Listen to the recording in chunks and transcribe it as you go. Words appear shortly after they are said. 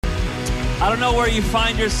I don't know where you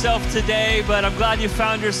find yourself today, but I'm glad you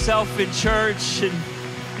found yourself in church. And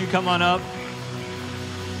you come on up.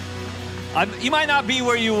 You might not be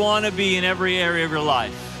where you want to be in every area of your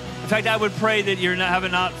life. In fact, I would pray that you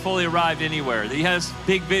have not fully arrived anywhere, that He has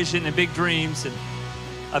big vision and big dreams and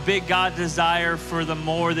a big God desire for the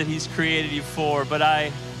more that He's created you for. But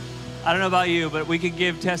I don't know about you, but we can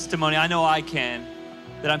give testimony. I know I can,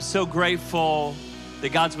 that I'm so grateful that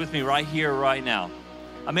God's with me right here, right now.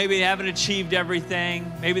 Maybe I haven't achieved everything.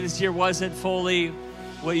 Maybe this year wasn't fully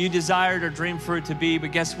what you desired or dreamed for it to be,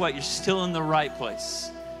 but guess what? You're still in the right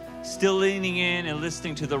place. Still leaning in and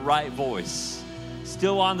listening to the right voice.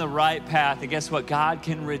 Still on the right path. And guess what? God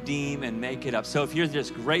can redeem and make it up. So if you're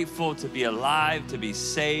just grateful to be alive, to be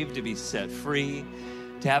saved, to be set free,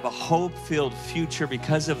 to have a hope-filled future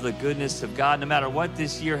because of the goodness of God, no matter what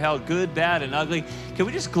this year held, good, bad, and ugly, can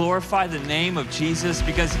we just glorify the name of Jesus?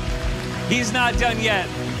 Because He's not done yet.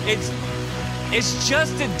 It's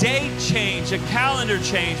just a date change, a calendar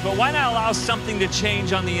change, but why not allow something to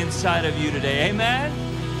change on the inside of you today? Amen?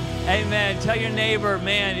 Amen. Tell your neighbor,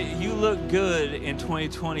 man, you look good in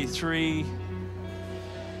 2023.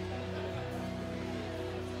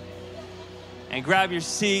 And grab your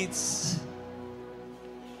seats.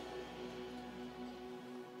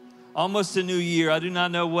 Almost a new year. I do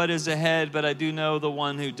not know what is ahead, but I do know the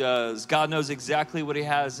one who does. God knows exactly what He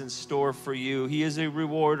has in store for you. He is a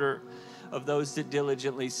rewarder of those that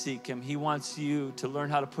diligently seek Him. He wants you to learn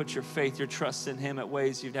how to put your faith, your trust in Him at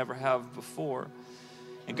ways you never have before.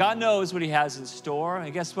 And God knows what He has in store.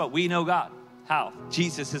 And guess what? We know God. How?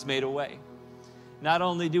 Jesus has made a way. Not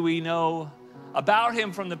only do we know about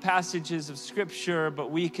Him from the passages of Scripture, but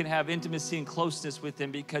we can have intimacy and closeness with Him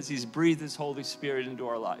because He's breathed His Holy Spirit into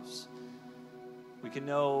our lives. We can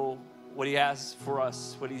know what He has for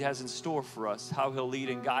us, what He has in store for us, how He'll lead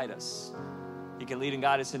and guide us. He can lead and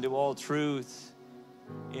guide us into all truth.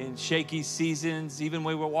 In shaky seasons, even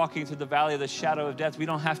when we're walking through the valley of the shadow of death, we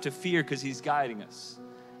don't have to fear because He's guiding us.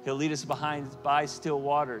 He'll lead us by still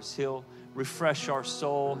waters. He'll refresh our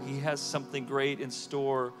soul. He has something great in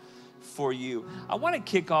store for you. I want to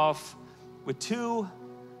kick off with two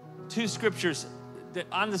scriptures that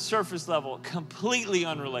on the surface level, completely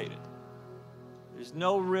unrelated. There's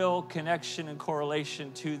no real connection and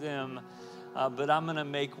correlation to them, but I'm going to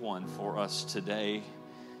make one for us today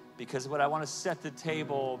because what I want to set the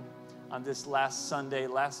table on this last Sunday,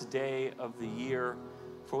 last day of the year,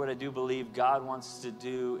 for what I do believe God wants to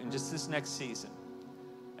do in just this next season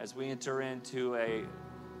as we enter into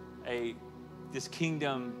this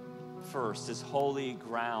kingdom first, this holy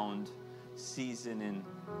ground season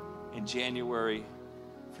in January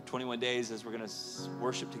for 21 days as we're going to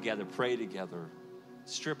worship together, pray together,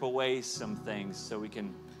 strip away some things so we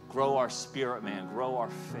can grow our spirit, man, grow our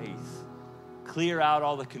faith, clear out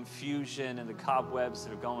all the confusion and the cobwebs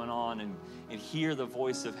that are going on and hear the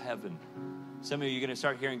voice of heaven. Some of you are going to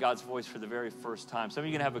start hearing God's voice for the very first time. Some of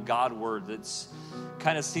you are going to have a God word that's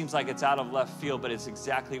kind of seems like it's out of left field, but it's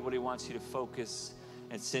exactly what He wants you to focus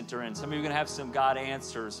and center in. Some of you are going to have some God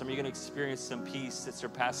answers. Some of you are going to experience some peace that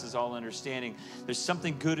surpasses all understanding. There's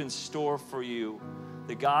something good in store for you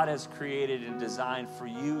that God has created and designed for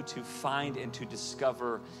you to find and to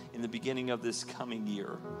discover in the beginning of this coming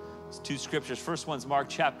year. It's two scriptures. First one's Mark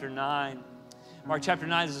chapter 9. Mark chapter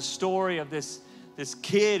 9 is a story of this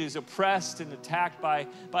kid who's oppressed and attacked by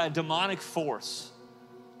a demonic force.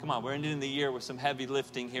 Come on, we're ending the year with some heavy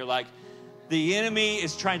lifting here. Like, the enemy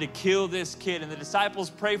is trying to kill this kid, and the disciples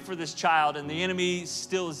pray for this child, and the enemy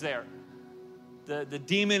still is there. The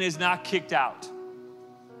demon is not kicked out.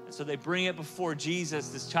 And so they bring it before Jesus,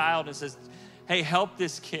 this child, and says, hey, help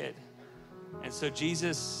this kid. And so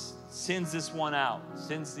Jesus sends this one out,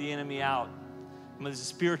 sends the enemy out. When there's a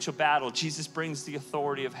spiritual battle, Jesus brings the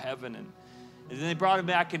authority of heaven. And then they brought him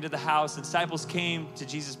back into the house. The disciples came to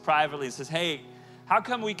Jesus privately and says, hey, how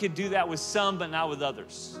come we could do that with some but not with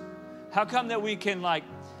others? How come that we can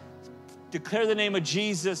declare the name of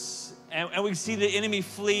Jesus and we see the enemy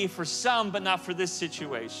flee for some but not for this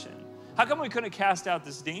situation? How come we couldn't cast out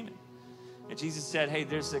this demon? And Jesus said, hey,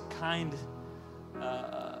 there's a kind,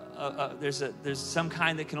 there's some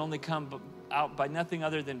kind that can only come out by nothing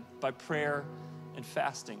other than by prayer and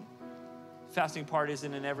fasting. Fasting part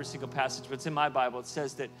isn't in every single passage, but it's in my Bible. It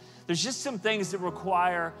says that there's just some things that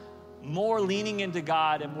require more leaning into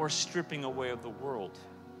God and more stripping away of the world.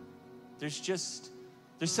 There's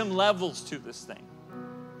some levels to this thing.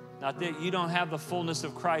 Not that you don't have the fullness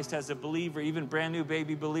of Christ as a believer, even brand new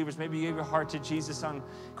baby believers. Maybe you gave your heart to Jesus on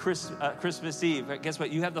Christmas Eve. Guess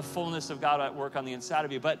what? You have the fullness of God at work on the inside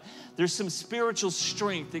of you. But there's some spiritual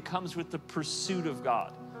strength that comes with the pursuit of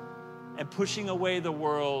God and pushing away the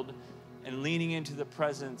world and leaning into the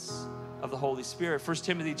presence of the Holy Spirit. 1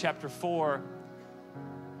 Timothy chapter 4,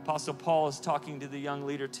 Apostle Paul is talking to the young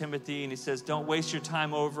leader Timothy, and he says, don't waste your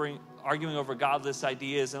time arguing over godless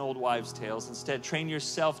ideas and old wives' tales. Instead, train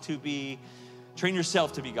yourself to be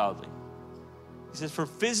godly. He says, for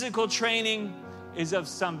physical training is of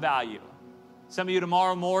some value. Some of you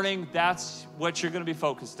tomorrow morning, that's what you're going to be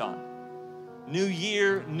focused on. New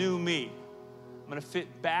year, new me. I'm going to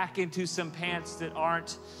fit back into some pants that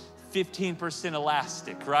aren't 15%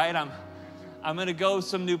 elastic, right? I'm going to go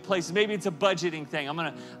some new places. Maybe it's a budgeting thing. I'm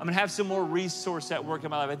going to have some more resource at work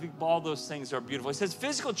in my life. I think all those things are beautiful. He says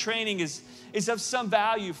physical training is of some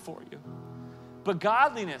value for you. But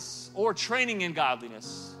godliness, or training in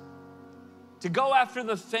godliness, to go after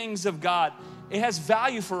the things of God, it has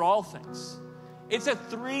value for all things. It's a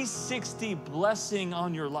 360 blessing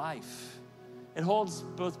on your life. It holds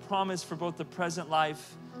both promise for both the present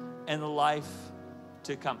life and the life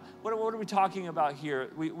to come. What are we talking about here?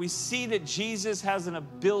 We see that Jesus has an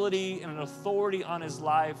ability and an authority on his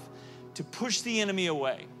life to push the enemy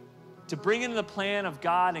away, to bring in the plan of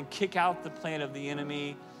God and kick out the plan of the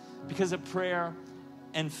enemy because of prayer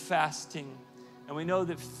and fasting. And we know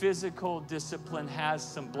that physical discipline has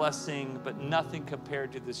some blessing, but nothing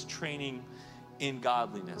compared to this training in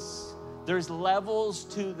godliness. There's levels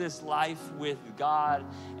to this life with God.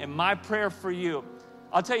 And my prayer for you,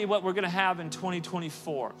 I'll tell you what we're going to have in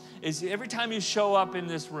 2024, is every time you show up in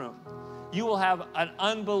this room, you will have an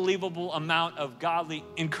unbelievable amount of godly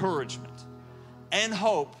encouragement and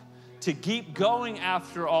hope to keep going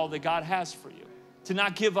after all that God has for you, to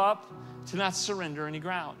not give up, to not surrender any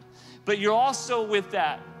ground. But you're also with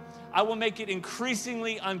that, I will make it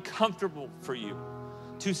increasingly uncomfortable for you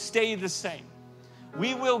to stay the same.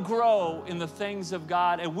 We will grow in the things of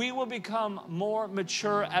God, and we will become more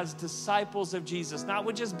mature as disciples of Jesus, not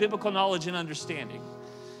with just biblical knowledge and understanding,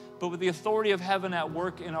 but with the authority of heaven at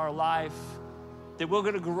work in our life, that we're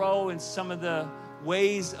going to grow in some of the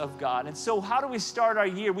ways of God. And so how do we start our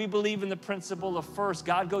year? We believe in the principle of first.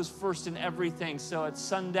 God goes first in everything. So at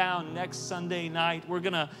sundown next Sunday night, we're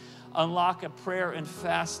going to unlock a prayer and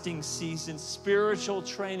fasting season, spiritual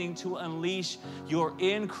training to unleash your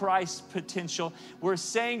in Christ potential. We're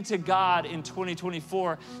saying to God in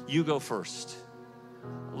 2024, you go first.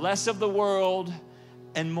 Less of the world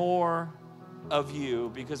and more of you,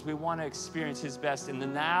 because we want to experience his best in the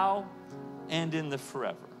now and in the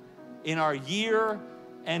forever, in our year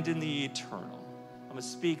and in the eternal. I'm going to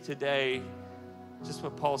speak today just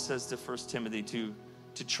what Paul says to 1 Timothy, to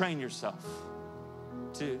train yourself,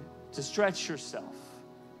 to stretch yourself,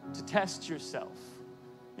 to test yourself,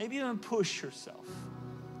 maybe even push yourself.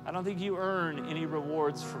 I don't think you earn any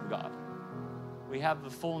rewards from God. We have the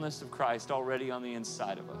fullness of Christ already on the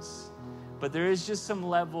inside of us. But there is just some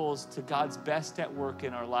levels to God's best at work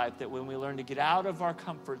in our life that when we learn to get out of our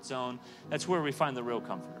comfort zone, that's where we find the real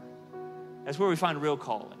comforter. That's where we find real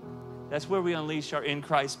calling. That's where we unleash our in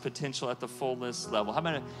Christ potential at the fullness level. How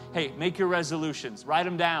about, hey, make your resolutions, write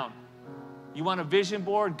them down. You want a vision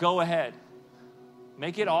board? Go ahead.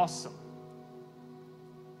 Make it awesome.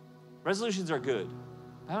 Resolutions are good.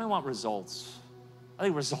 I don't want results. I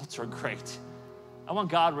think results are great. I want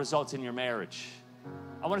God results in your marriage.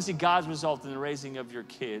 I want to see God's result in the raising of your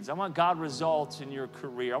kids. I want God results in your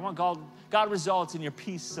career. I want God results in your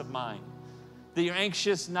peace of mind. That your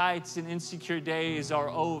anxious nights and insecure days are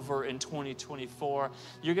over in 2024.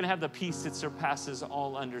 You're going to have the peace that surpasses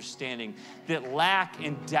all understanding. That lack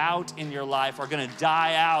and doubt in your life are going to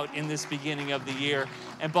die out in this beginning of the year.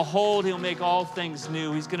 And behold, he'll make all things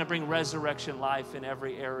new. He's going to bring resurrection life in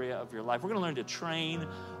every area of your life. We're going to learn to train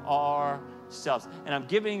ourselves. And I'm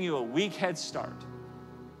giving you a week head start.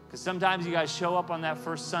 Because sometimes you guys show up on that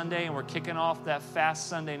first Sunday and we're kicking off that fast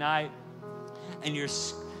Sunday night and you're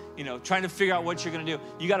trying to figure out what you're going to do.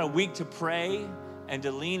 You got a week to pray and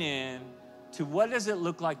to lean in to what does it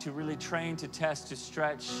look like to really train, to test, to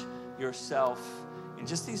stretch yourself in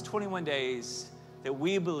just these 21 days that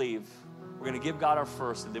we believe we're going to give God our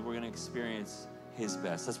first and that we're going to experience his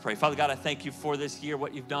best. Let's pray. Father God, I thank you for this year,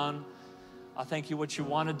 what you've done. I thank you what you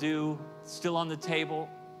want to do, still on the table,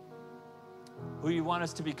 who you want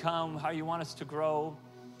us to become, how you want us to grow.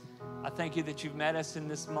 I thank you that you've met us in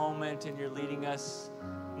this moment and you're leading us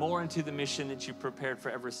more into the mission that you prepared for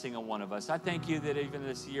every single one of us. I thank you that even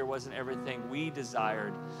this year wasn't everything we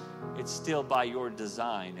desired. It's still by your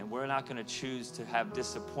design. And we're not going to choose to have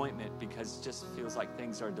disappointment because it just feels like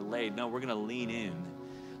things are delayed. No, we're going to lean in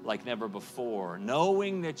like never before,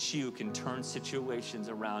 knowing that you can turn situations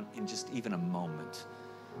around in just even a moment.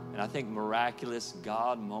 And I think miraculous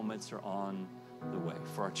God moments are on the way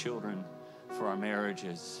for our children, for our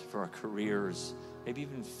marriages, for our careers, maybe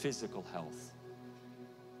even physical health,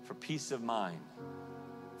 for peace of mind,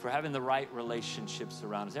 for having the right relationships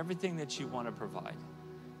around us, everything that you want to provide.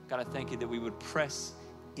 God, I thank you that we would press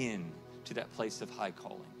in to that place of high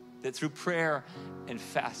calling, that through prayer and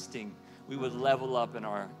fasting, we would level up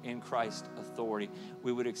in Christ authority.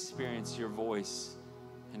 We would experience your voice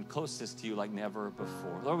and closeness to you like never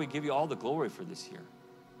before. Lord, we give you all the glory for this year.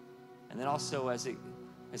 And then also as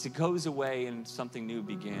it goes away and something new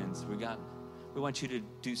begins, we want you to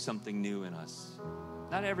do something new in us.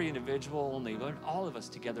 Not every individual only, but all of us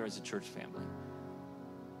together as a church family.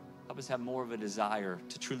 Help us have more of a desire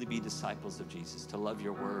to truly be disciples of Jesus, to love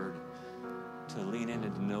your word, to lean in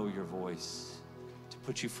and to know your voice, to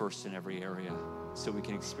put you first in every area so we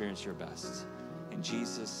can experience your best. In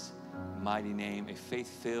Jesus' mighty name, a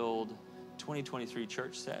faith-filled 2023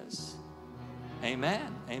 church says,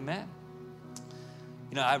 amen, amen.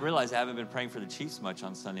 You know, I realize I haven't been praying for the Chiefs much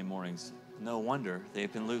on Sunday mornings. No wonder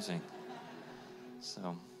they've been losing.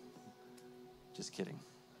 So, just kidding.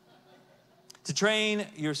 To train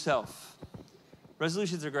yourself.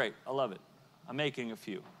 Resolutions are great. I love it. I'm making a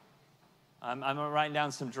few. I'm writing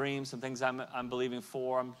down some dreams, some things I'm believing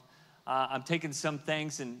for. I'm taking some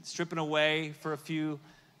things and stripping away for a few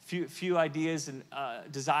ideas and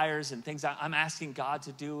desires and things I'm asking God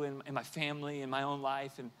to do in my family, in my own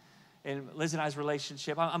life, and in Liz and I's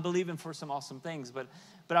relationship. I'm believing for some awesome things, but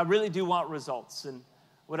I really do want results. And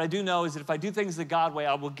what I do know is that if I do things the God way,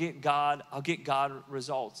 I'll get God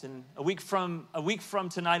results. And a week from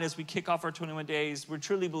tonight, as we kick off our 21 days, we're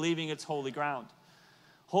truly believing it's holy ground.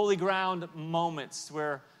 Holy ground moments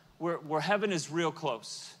where heaven is real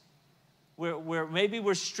close. Where maybe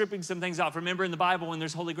we're stripping some things off. Remember in the Bible, when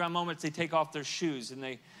there's holy ground moments, they take off their shoes and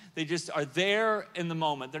they just are there in the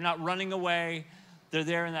moment. They're not running away. They're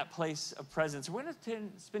there in that place of presence. We're going to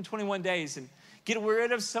spend 21 days and get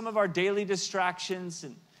rid of some of our daily distractions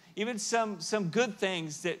and even some good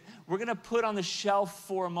things that we're going to put on the shelf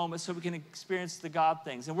for a moment so we can experience the God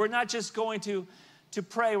things. And we're not just going to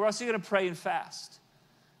pray. We're also going to pray and fast.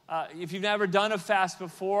 If you've never done a fast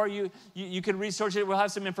before, you can research it. We'll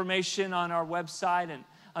have some information on our website and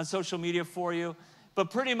on social media for you. But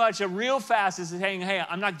pretty much a real fast is saying, hey,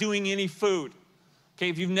 I'm not doing any food. Okay,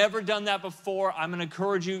 if you've never done that before, I'm going to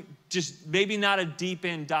encourage you, just maybe not a deep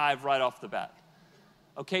end dive right off the bat.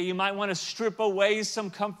 Okay, you might want to strip away some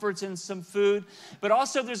comforts and some food. But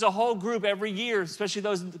also there's a whole group every year, especially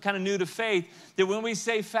those kind of new to faith, that when we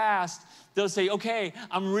say fast, they'll say, okay,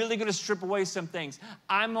 I'm really going to strip away some things.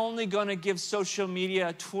 I'm only going to give social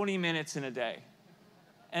media 20 minutes in a day.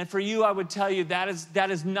 And for you, I would tell you that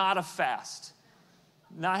is not a fast.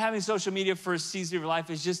 Not having social media for a season of your life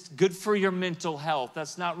is just good for your mental health.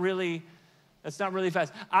 That's not really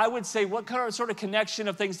fast. I would say, what sort of connection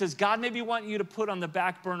of things does God maybe want you to put on the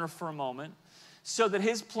back burner for a moment so that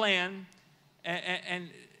his plan and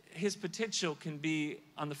his potential can be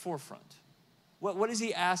on the forefront? What is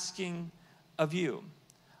he asking of you?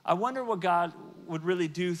 I wonder what God would really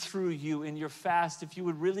do through you in your fast if you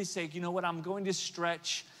would really say, you know what, I'm going to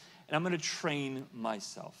stretch and I'm going to train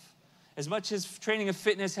myself. As much as training of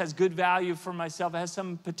fitness has good value for myself, it has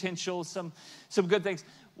some potential, some good things.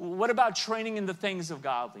 What about training in the things of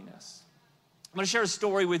godliness? I'm going to share a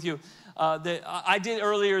story with you that I did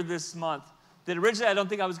earlier this month that originally I don't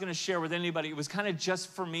think I was going to share with anybody. It was kind of just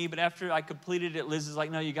for me, but after I completed it, Liz is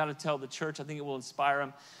like, no, you got to tell the church. I think it will inspire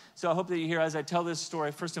them. So I hope that you hear as I tell this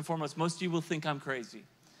story, first and foremost, most of you will think I'm crazy.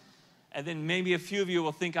 And then maybe a few of you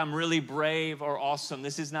will think I'm really brave or awesome.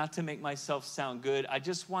 This is not to make myself sound good. I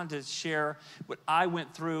just wanted to share what I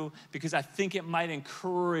went through because I think it might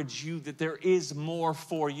encourage you that there is more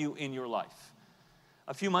for you in your life.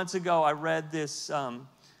 A few months ago, I read this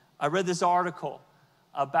article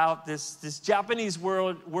about this Japanese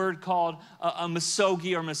word called a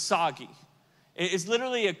misogi or misagi. It's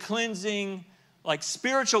literally a cleansing, like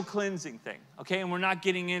spiritual cleansing thing, okay? And we're not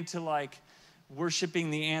getting into like worshiping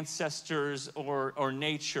the ancestors or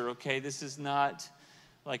nature, okay? This is not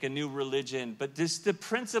like a new religion, but this the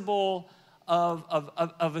principle of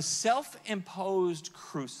a self-imposed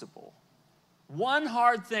crucible. One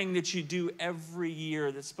hard thing that you do every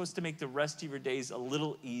year that's supposed to make the rest of your days a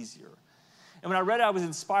little easier. And when I read it, I was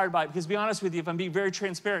inspired by it because, to be honest with you, if I'm being very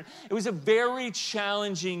transparent, it was a very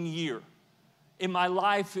challenging year in my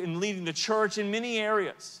life in leading the church in many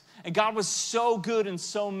areas. And God was so good in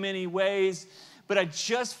so many ways, but I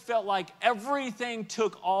just felt like everything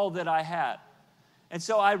took all that I had. And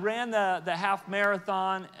so I ran the half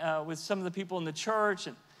marathon with some of the people in the church,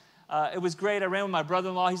 and it was great. I ran with my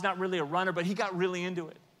brother-in-law. He's not really a runner, but he got really into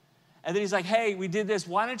it. And then he's like, hey, we did this.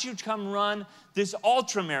 Why don't you come run this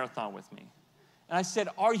ultra marathon with me? And I said,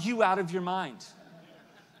 are you out of your mind?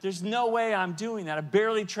 There's no way I'm doing that. I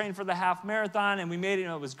barely trained for the half marathon, and we made it,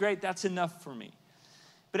 and it was great. That's enough for me.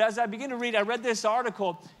 But as I began to read, I read this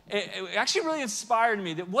article. It actually really inspired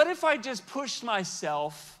me that what if I just pushed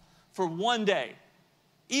myself for one day?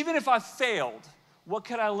 Even if I failed, what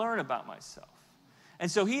could I learn about myself? And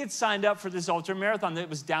so he had signed up for this ultra marathon that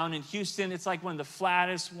was down in Houston. It's like one of the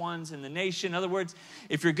flattest ones in the nation. In other words,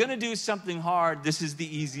 if you're going to do something hard, this is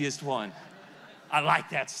the easiest one. I like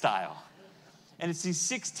that style. And it's these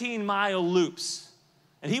 16-mile loops.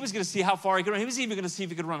 And he was going to see how far he could run. He was even going to see if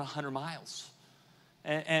he could run 100 miles.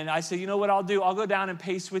 And I said, you know what I'll do? I'll go down and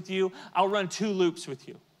pace with you. I'll run 2 loops with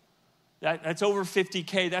you. That's over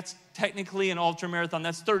 50K. That's technically an ultra marathon.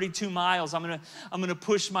 That's 32 miles. I'm gonna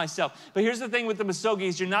push myself. But here's the thing with the Musogi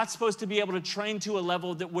is you're not supposed to be able to train to a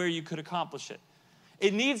level where you could accomplish it.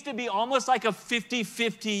 It needs to be almost like a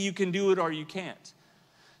 50-50. You can do it or you can't.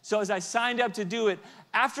 So as I signed up to do it,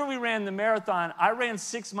 after we ran the marathon, I ran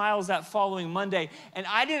 6 miles that following Monday, and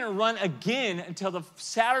I didn't run again until the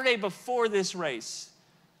Saturday before this race.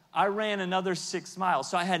 I ran another 6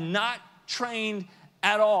 miles. So I had not trained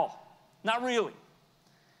at all. Not really.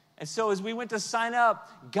 And so as we went to sign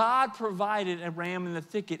up, God provided a ram in the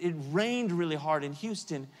thicket. It rained really hard in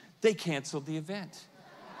Houston. They canceled the event.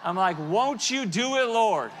 I'm like, won't you do it,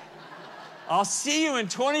 Lord? I'll see you in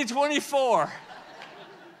 2024.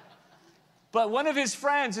 But one of his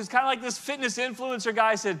friends, who's kind of like this fitness influencer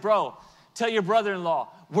guy, said, bro, tell your brother-in-law,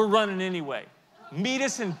 we're running anyway. Meet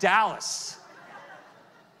us in Dallas.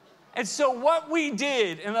 And so what we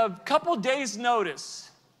did in a couple days' notice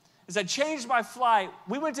is I changed my flight.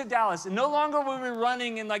 We went to Dallas, and no longer were we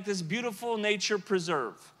running in like this beautiful nature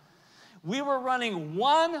preserve. We were running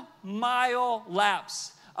 1-mile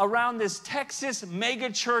laps around this Texas mega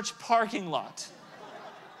church parking lot.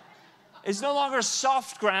 It's no longer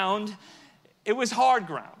soft ground. It was hard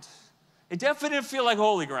ground. It definitely didn't feel like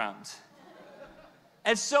holy ground.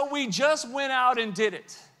 And so we just went out and did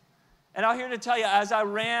it. And I'm here to tell you, as I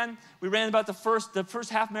ran, we ran about the first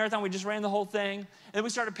half marathon. We just ran the whole thing. And then we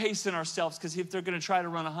started pacing ourselves because if they're going to try to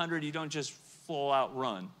run 100, you don't just full out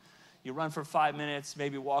run. You run for 5 minutes,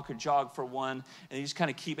 maybe walk or jog for 1, and you just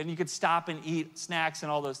kind of keep, and you could stop and eat snacks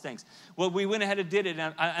and all those things. Well, we went ahead and did it.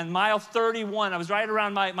 And on mile 31, I was right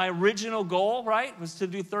around my original goal, right, was to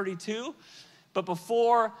do 32. But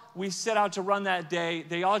before we set out to run that day,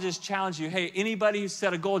 they all just challenge you, hey, anybody who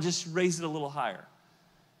set a goal, just raise it a little higher.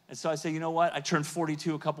 And so I say, you know what? I turned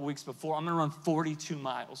 42 a couple weeks before. I'm going to run 42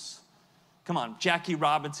 miles. Come on, Jackie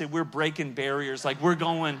Robinson, we're breaking barriers. Like, we're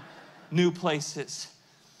going new places.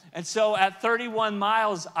 And so at 31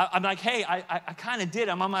 miles, I'm like, hey, I kind of did.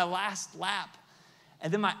 I'm on my last lap.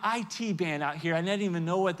 And then my IT band out here, I didn't even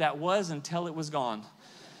know what that was until it was gone.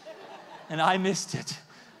 And I missed it.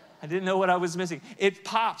 I didn't know what I was missing. It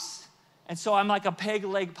pops. And so I'm like a peg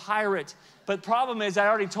leg pirate. But the problem is I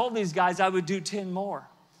already told these guys I would do 10 more.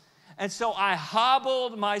 And so I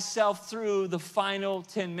hobbled myself through the final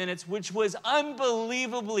 10 minutes, which was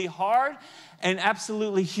unbelievably hard and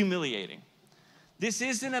absolutely humiliating. This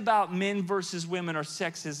isn't about men versus women or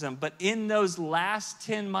sexism, but in those last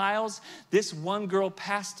 10 miles, this one girl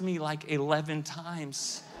passed me like 11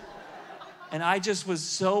 times. And I just was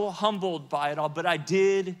so humbled by it all, but I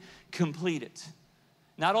did complete it.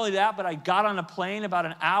 Not only that, but I got on a plane about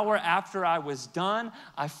an hour after I was done.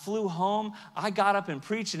 I flew home. I got up and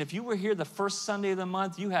preached. And if you were here the first Sunday of the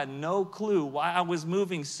month, you had no clue why I was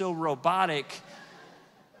moving so robotic.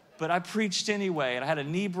 But I preached anyway, and I had a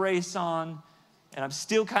knee brace on, and I'm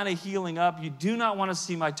still kind of healing up. You do not want to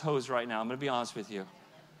see my toes right now. I'm going to be honest with you.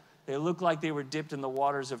 They look like they were dipped in the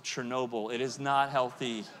waters of Chernobyl. It is not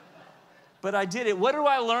healthy. But I did it. What do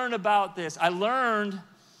I learn about this? I learned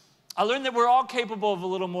that we're all capable of a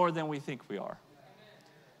little more than we think we are.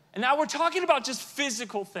 And now we're talking about just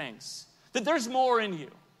physical things, that there's more in you.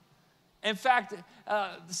 In fact,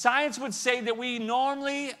 science would say that we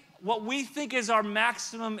normally, what we think is our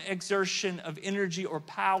maximum exertion of energy or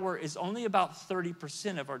power is only about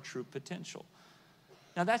 30% of our true potential.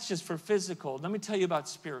 Now that's just for physical. Let me tell you about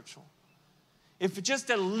spiritual. If just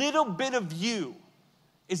a little bit of you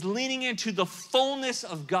is leaning into the fullness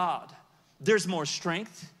of God, there's more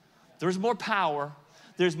strength, there's more power,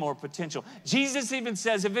 there's more potential. Jesus even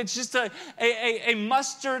says if it's just a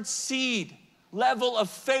mustard seed level of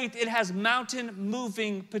faith, it has mountain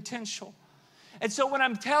moving potential. And so when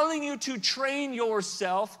I'm telling you to train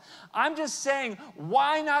yourself, I'm just saying,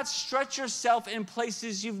 why not stretch yourself in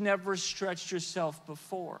places you've never stretched yourself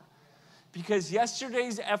before? Because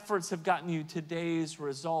yesterday's efforts have gotten you today's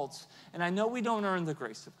results. And I know we don't earn the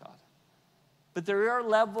grace of God. But there are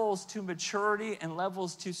levels to maturity and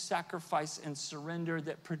levels to sacrifice and surrender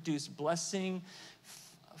that produce blessing,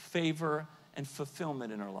 favor, and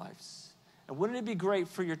fulfillment in our lives. And wouldn't it be great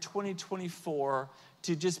for your 2024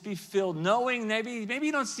 to just be filled, knowing maybe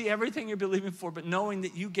you don't see everything you're believing for, but knowing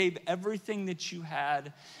that you gave everything that you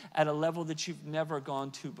had at a level that you've never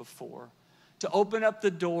gone to before. To open up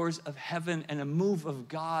the doors of heaven and a move of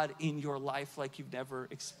God in your life like you've never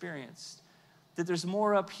experienced. That there's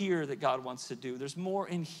more up here that God wants to do. There's more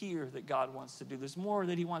in here that God wants to do. There's more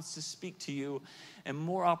that he wants to speak to you, and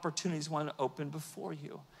more opportunities want to open before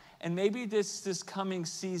you. And maybe this coming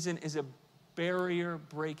season is a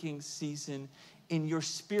barrier-breaking season in your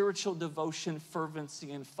spiritual devotion,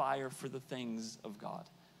 fervency, and fire for the things of God.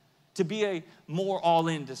 To be a more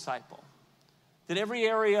all-in disciple. That every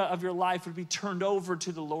area of your life would be turned over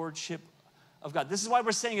to the lordship of God. This is why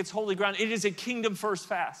we're saying it's holy ground. It is a kingdom first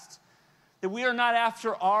fast. That we are not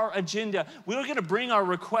after our agenda. We're going to bring our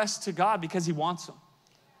requests to God because he wants them.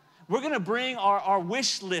 We're going to bring our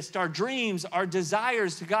wish list, our dreams, our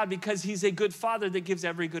desires to God because he's a good father that gives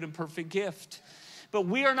every good and perfect gift. But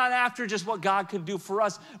we are not after just what God can do for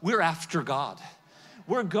us. We're after God.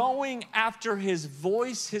 We're going after his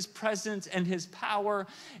voice, his presence, and his power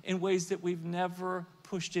in ways that we've never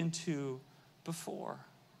pushed into before.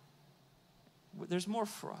 There's more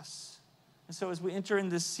for us. And so as we enter in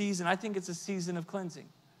this season, I think it's a season of cleansing.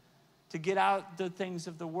 To get out the things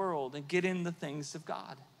of the world and get in the things of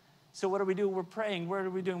God. So what do we do? We're praying. What are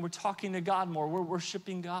we doing? We're talking to God more. We're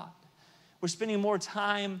worshiping God. We're spending more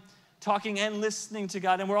time talking and listening to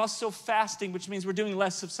God. And we're also fasting, which means we're doing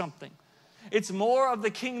less of something. It's more of the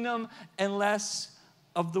kingdom and less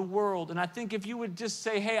of the world. And I think if you would just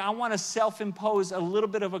say, hey, I want to self-impose a little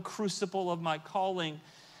bit of a crucible of my calling,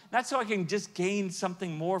 not so I can just gain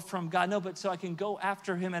something more from God, no, but so I can go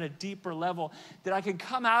after him at a deeper level, that I can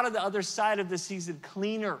come out of the other side of the season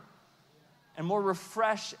cleaner and more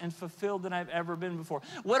refreshed and fulfilled than I've ever been before.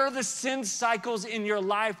 What are the sin cycles in your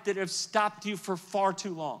life that have stopped you for far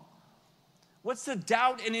too long? What's the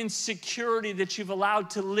doubt and insecurity that you've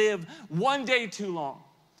allowed to live one day too long?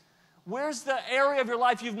 Where's the area of your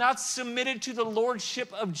life you've not submitted to the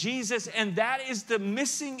lordship of Jesus, and that is the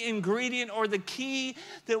missing ingredient or the key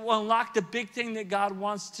that will unlock the big thing that God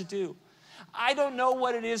wants to do? I don't know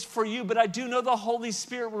what it is for you, but I do know the Holy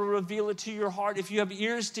Spirit will reveal it to your heart if you have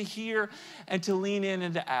ears to hear and to lean in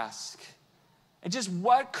and to ask. And just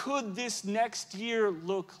what could this next year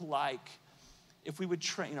look like if we would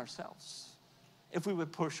train ourselves? If we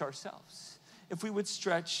would push ourselves, if we would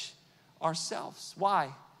stretch ourselves. Why?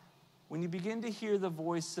 When you begin to hear the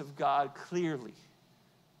voice of God clearly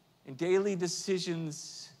in daily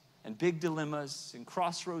decisions and big dilemmas and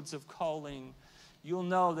crossroads of calling, you'll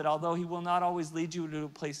know that although he will not always lead you to a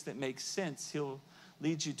place that makes sense, he'll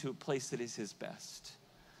lead you to a place that is his best.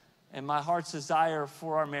 And my heart's desire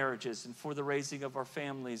for our marriages and for the raising of our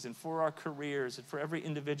families and for our careers and for every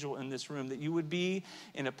individual in this room, that you would be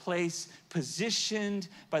in a place positioned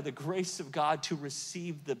by the grace of God to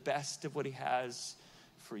receive the best of what he has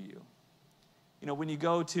for you. You know, when we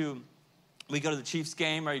go to the Chiefs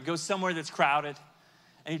game, or you go somewhere that's crowded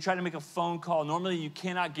and you try to make a phone call, normally you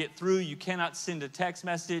cannot get through, you cannot send a text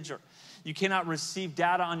message, or you cannot receive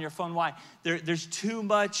data on your phone. Why? There's too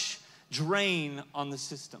much drain on the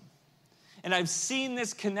system. And I've seen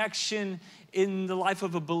this connection in the life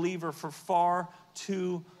of a believer for far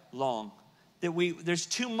too long. There's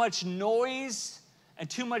too much noise and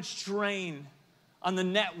too much drain on the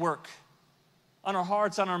network, on our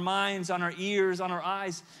hearts, on our minds, on our ears, on our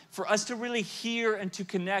eyes, for us to really hear and to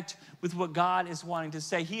connect with what God is wanting to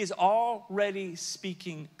say. He is already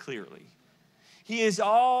speaking clearly. He is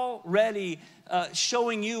already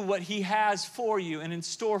showing you what he has for you and in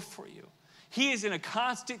store for you. He is in a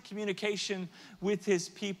constant communication with his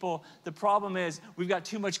people. The problem is we've got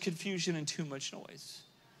too much confusion and too much noise.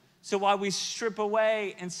 So while we strip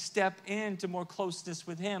away and step into more closeness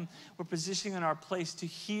with him, we're positioning in our place to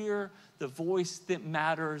hear the voice that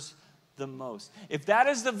matters the most. If that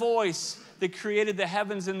is the voice that created the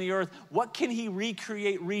heavens and the earth, what can he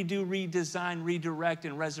recreate, redo, redesign, redirect,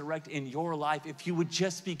 and resurrect in your life if you would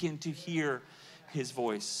just begin to hear his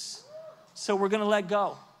voice? So we're going to let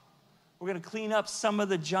go. We're going to clean up some of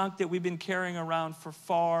the junk that we've been carrying around for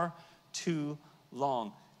far too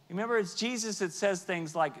long. Remember, it's Jesus that says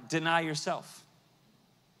things like, deny yourself.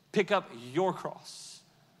 Pick up your cross.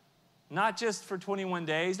 Not just for 21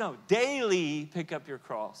 days. No, daily pick up your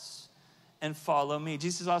cross and follow me.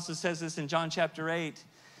 Jesus also says this in John chapter 8.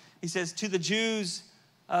 He says, to the Jews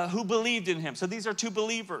who believed in him. So these are two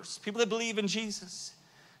believers, people that believe in Jesus.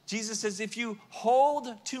 Jesus says, if you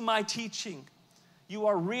hold to my teaching, you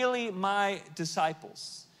are really my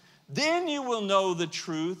disciples. Then you will know the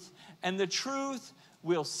truth, and the truth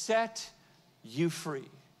will set you free.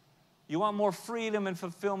 You want more freedom and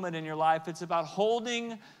fulfillment in your life? It's about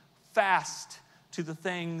holding fast to the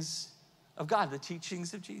things of God, the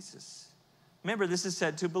teachings of Jesus. Remember, this is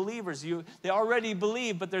said to believers. They already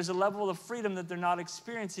believe, but there's a level of freedom that they're not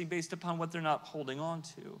experiencing based upon what they're not holding on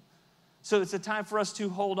to. So it's a time for us to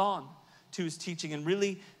hold on to his teaching and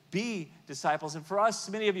really be disciples. And for us,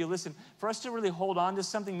 many of you, listen, for us to really hold on to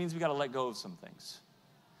something means we got to let go of some things.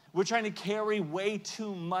 We're trying to carry way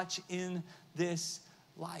too much in this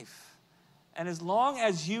life. And as long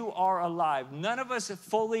as you are alive, none of us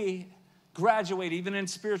fully graduate, even in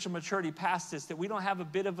spiritual maturity, past this, that we don't have a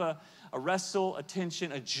bit of a wrestle, a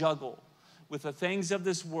tension, a juggle with the things of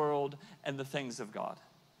this world and the things of God.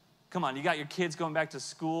 Come on, you got your kids going back to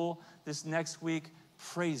school this next week.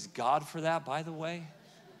 Praise God for that, by the way.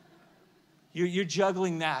 You're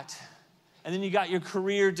juggling that. And then you got your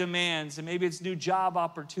career demands, and maybe it's new job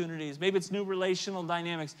opportunities, maybe it's new relational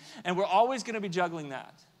dynamics, and we're always going to be juggling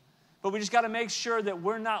that. But we just got to make sure that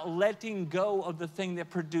we're not letting go of the thing that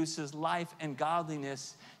produces life and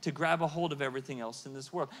godliness to grab a hold of everything else in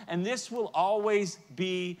this world. And this will always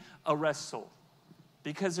be a wrestle,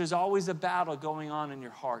 because there's always a battle going on in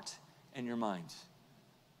your heart and your mind.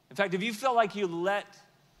 In fact, if you feel like you let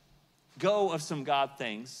go of some God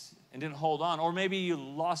things and didn't hold on, or maybe you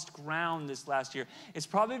lost ground this last year, it's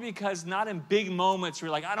probably because not in big moments where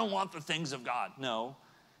you're like, I don't want the things of God. No,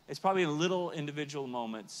 it's probably in little individual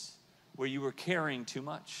moments where you were carrying too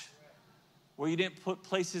much, where you didn't put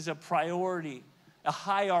places of priority, a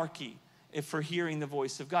hierarchy for hearing the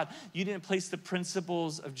voice of God. You didn't place the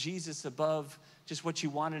principles of Jesus above just what you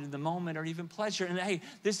wanted in the moment or even pleasure. And hey,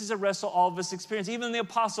 this is a wrestle all of us experience. Even the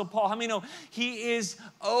Apostle Paul, how many know he is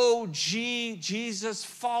OG Jesus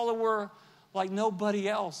follower like nobody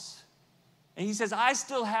else? And he says, I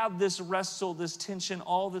still have this wrestle, this tension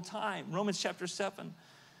all the time. Romans chapter 7.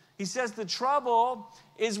 He says, the trouble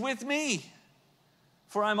is with me,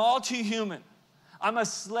 for I'm all too human. I'm a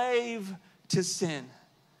slave to sin.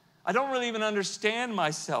 I don't really even understand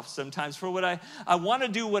myself sometimes for what I want to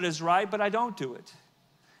do what is right, but I don't do it.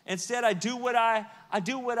 Instead, I do what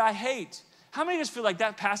I hate. How many just feel like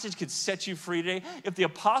that passage could set you free today? If the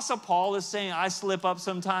Apostle Paul is saying, I slip up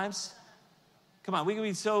sometimes, come on, we can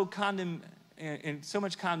be so in so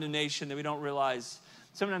much condemnation that we don't realize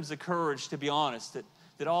sometimes the courage to be honest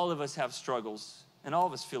that all of us have struggles and all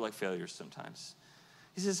of us feel like failures sometimes.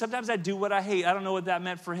 He says, sometimes I do what I hate. I don't know what that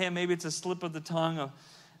meant for him. Maybe it's a slip of the tongue.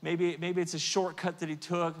 Maybe it's a shortcut that he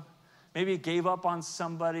took. Maybe he gave up on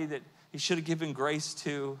somebody that he should have given grace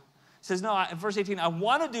to. He says, no, in verse 18, I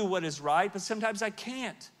want to do what is right, but sometimes I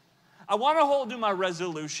can't. I want to hold to my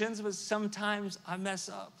resolutions, but sometimes I mess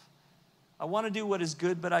up. I want to do what is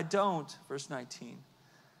good, but I don't. Verse 19.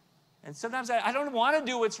 And sometimes I don't want to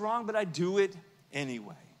do what's wrong, but I do it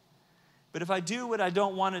anyway. But if I do what I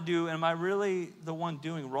don't want to do, am I really the one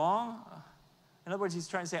doing wrong? In other words, he's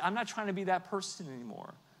trying to say, I'm not trying to be that person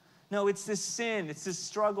anymore. No, it's this sin. It's this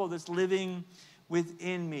struggle that's living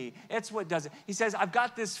within me. It's what does it. He says, I've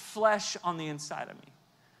got this flesh on the inside of me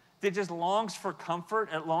that just longs for comfort.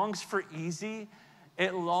 It longs for easy.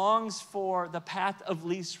 It longs for the path of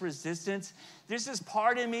least resistance. There's this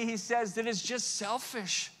part in me, he says, that is just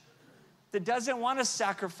selfish, that doesn't want to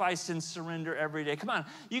sacrifice and surrender every day. Come on,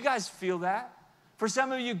 you guys feel that? For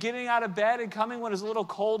some of you, getting out of bed and coming when it's a little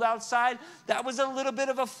cold outside, that was a little bit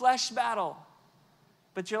of a flesh battle.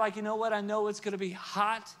 But you're like, you know what? I know it's going to be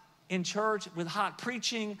hot in church with hot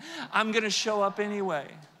preaching. I'm going to show up anyway.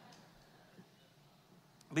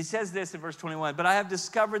 But he says this in verse 21, but I have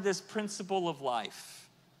discovered this principle of life.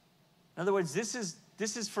 In other words, this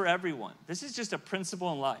is for everyone. This is just a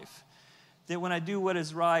principle in life, that when I do what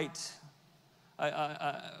is right,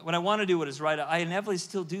 when I want to do what is right, I inevitably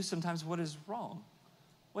still do sometimes what is wrong.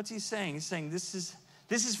 What's he saying? He's saying this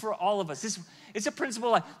is for all of us. It's a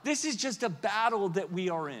principle of life. This is just a battle that we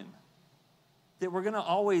are in, that we're going to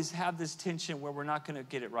always have this tension where we're not going to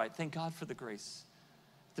get it right. Thank God for the grace,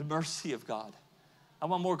 the mercy of God. I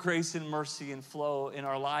want more grace and mercy and flow in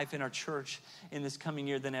our life, in our church, in this coming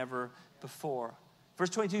year than ever before. Verse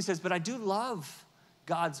 22 says, but I do love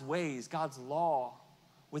God's ways, God's law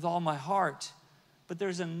with all my heart. But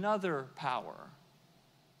there's another power.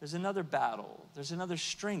 There's another battle. There's another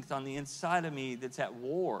strength on the inside of me that's at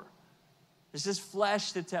war. There's this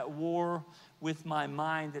flesh that's at war with my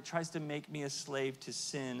mind that tries to make me a slave to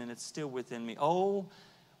sin, and it's still within me. Oh,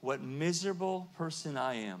 what miserable person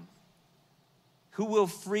I am. Who will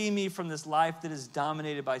free me from this life that is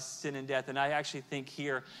dominated by sin and death? And I actually think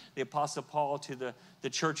here the Apostle Paul to the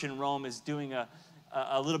church in Rome is doing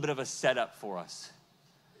a little bit of a setup for us.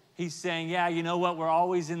 He's saying, yeah, you know what? We're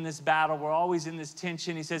always in this battle. We're always in this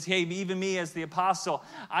tension. He says, hey, even me as the apostle,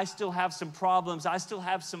 I still have some problems. I still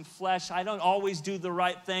have some flesh. I don't always do the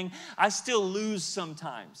right thing. I still lose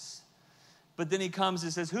sometimes. But then he comes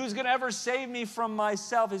and says, who's going to ever save me from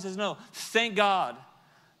myself? He says, no, thank God.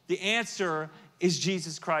 The answer is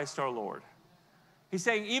Jesus Christ our Lord. He's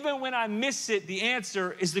saying, even when I miss it, the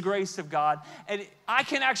answer is the grace of God. And I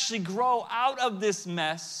can actually grow out of this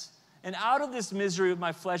mess and out of this misery with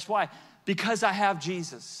my flesh. Why? Because I have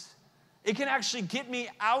Jesus. It can actually get me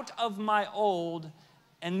out of my old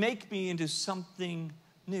and make me into something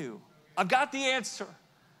new. I've got the answer.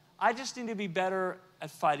 I just need to be better at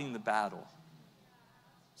fighting the battle.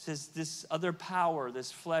 It says this other power,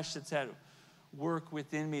 this flesh that's at work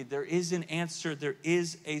within me, there is an answer. There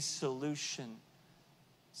is a solution.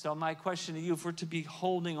 So my question to you, if we're to be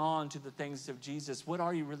holding on to the things of Jesus, what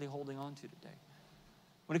are you really holding on to today?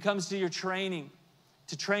 When it comes to your training,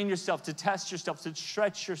 to train yourself, to test yourself, to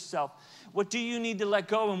stretch yourself, what do you need to let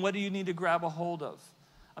go and what do you need to grab a hold of?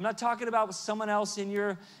 I'm not talking about someone else in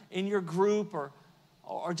your group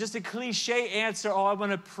or just a cliche answer, oh, I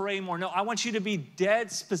want to pray more. No, I want you to be dead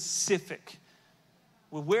specific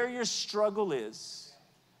with where your struggle is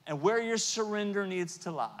and where your surrender needs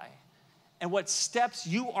to lie. And what steps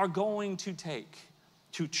you are going to take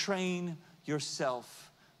to train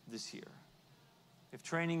yourself this year. If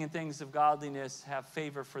training and things of godliness have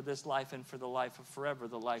favor for this life and for the life of forever,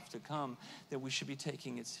 the life to come, then we should be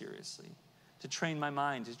taking it seriously. To train my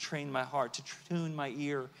mind, to train my heart, to tune my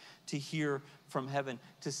ear to hear from heaven,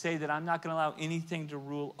 to say that I'm not going to allow anything to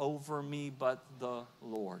rule over me but the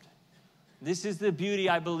Lord. This is the beauty,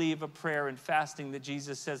 I believe, of prayer and fasting, that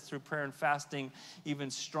Jesus says through prayer and fasting, even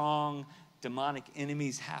strong demonic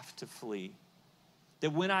enemies have to flee.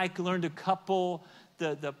 That when I learn to couple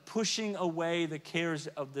the pushing away the cares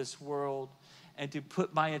of this world and to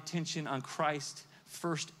put my attention on Christ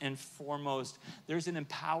first and foremost, there's an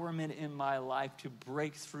empowerment in my life to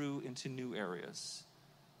break through into new areas.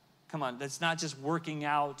 Come on, that's not just working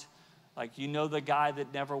out, like you know the guy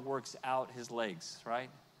that never works out his legs, right?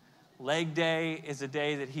 Leg day is a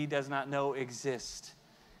day that he does not know exists.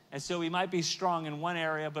 And so he might be strong in one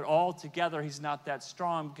area, but altogether he's not that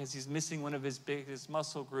strong because he's missing one of his biggest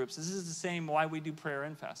muscle groups. This is the same why we do prayer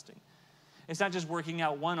and fasting. It's not just working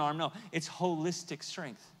out one arm. No, it's holistic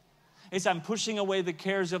strength. It's I'm pushing away the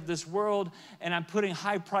cares of this world and I'm putting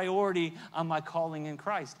high priority on my calling in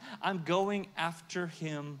Christ. I'm going after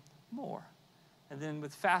him more. And then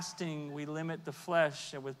with fasting, we limit the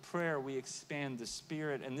flesh, and with prayer, we expand the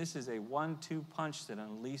spirit. And this is a 1-2 punch that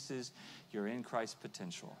unleashes your in Christ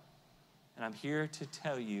potential. And I'm here to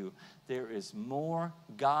tell you there is more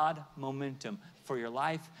God momentum for your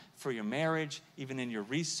life, for your marriage, even in your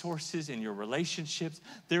resources, in your relationships.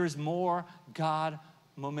 There is more God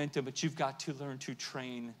momentum, but you've got to learn to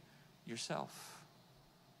train yourself.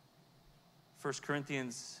 1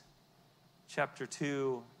 Corinthians chapter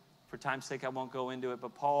 2. For time's sake, I won't go into it,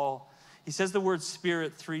 but Paul, he says the word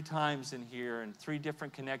spirit 3 times in here and 3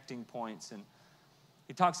 different connecting points. And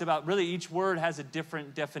he talks about really each word has a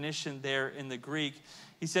different definition there in the Greek.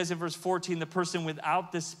 He says in verse 14, the person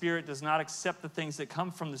without the Spirit does not accept the things that come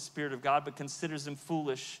from the Spirit of God, but considers them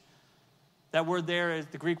foolish. That word there is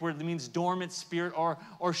the Greek word that means dormant spirit or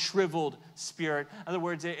shriveled spirit. In other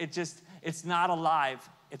words, it's not alive.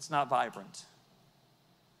 It's not vibrant.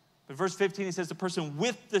 But verse 15, he says the person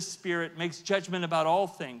with the Spirit makes judgment about all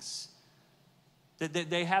things. That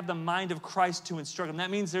they have the mind of Christ to instruct them.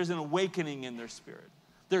 That means there's an awakening in their spirit.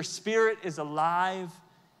 Their spirit is alive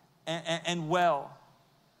and well.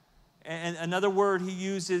 And another word he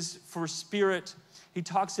uses for spirit, he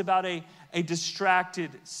talks about a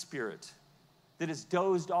distracted spirit that is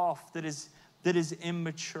dozed off, that is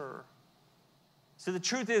immature. So the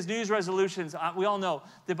truth is, New Year's resolutions, we all know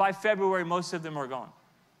that by February, most of them are gone.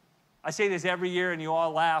 I say this every year, and you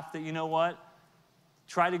all laugh that, you know what?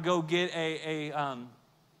 Try to go get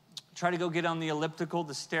try to go get on the elliptical,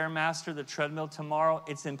 the Stairmaster, the treadmill tomorrow.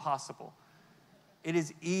 It's impossible. It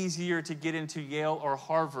is easier to get into Yale or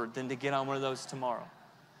Harvard than to get on one of those tomorrow.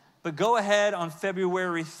 But go ahead on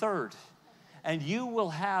February 3rd, and you will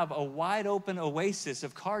have a wide open oasis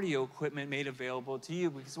of cardio equipment made available to you.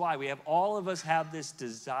 Because why? All of us have this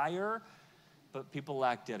desire, but people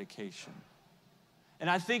lack dedication. And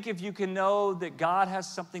I think if you can know that God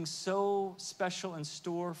has something so special in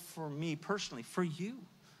store for me personally, for you,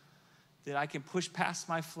 that I can push past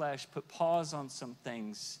my flesh, put pause on some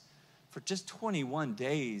things for just 21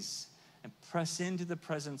 days and press into the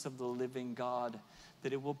presence of the living God,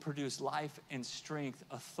 that it will produce life and strength,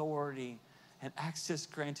 authority, and access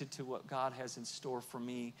granted to what God has in store for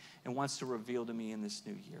me and wants to reveal to me in this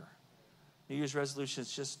new year. New Year's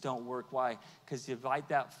resolutions just don't work. Why? Because you fight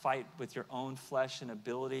that fight with your own flesh and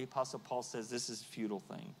ability. Apostle Paul says this is a futile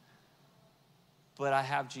thing. But I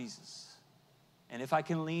have Jesus. And if I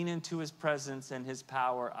can lean into his presence and his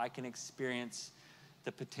power, I can experience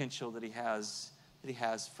the potential that he has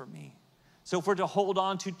for me. So if we're to hold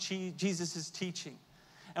on to Jesus' teaching,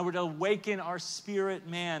 and we're to awaken our spirit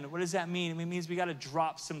man, what does that mean? It means we got to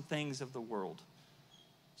drop some things of the world.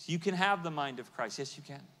 So you can have the mind of Christ. Yes, you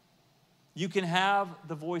can. You can have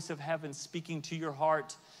the voice of heaven speaking to your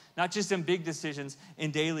heart, not just in big decisions,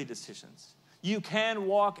 in daily decisions. You can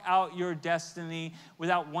walk out your destiny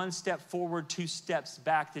without one step forward, two steps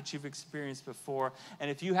back that you've experienced before. And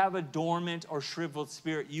if you have a dormant or shriveled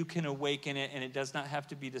spirit, you can awaken it, and it does not have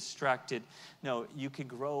to be distracted. No, you can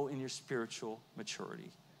grow in your spiritual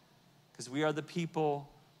maturity. Because we are the people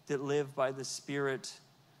that live by the Spirit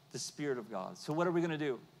of God. So what are we going to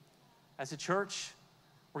do? As a church,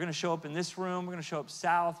 we're going to show up in this room. We're going to show up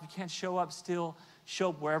south. If you can't show up still, show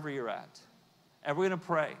up wherever you're at. And we're going to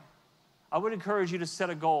pray. I would encourage you to set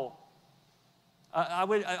a goal. I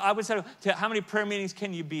would say, how many prayer meetings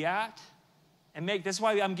can you be at? And that's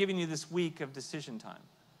why I'm giving you this week of decision time.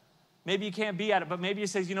 Maybe you can't be at it, but maybe you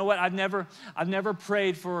say, you know what, I've never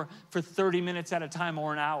prayed for 30 minutes at a time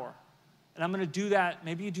or an hour. And I'm going to do that.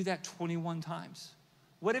 Maybe you do that 21 times.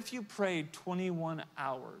 What if you prayed 21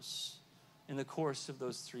 hours in the course of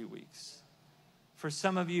those 3 weeks? For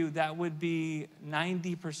some of you, that would be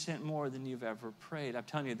 90% more than you've ever prayed. I'm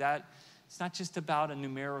telling you, that it's not just about a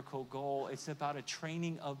numerical goal. It's about a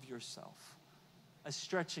training of yourself, a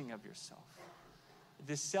stretching of yourself.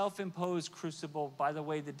 This self-imposed crucible, by the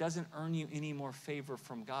way, that doesn't earn you any more favor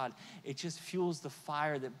from God. It just fuels the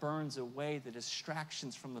fire that burns away the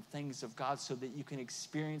distractions from the things of God so that you can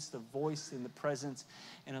experience the voice and the presence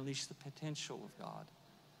and unleash the potential of God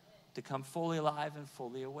to come fully alive and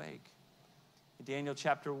fully awake. In Daniel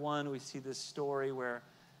chapter 1, we see this story where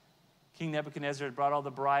King Nebuchadnezzar had brought all the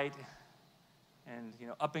bright and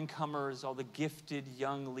up-and-comers, all the gifted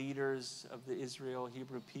young leaders of the Israel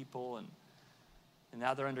Hebrew people, and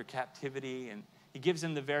now they're under captivity, and he gives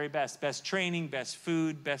them the very best training, best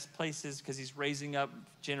food, best places, because he's raising up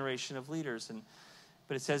a generation of leaders.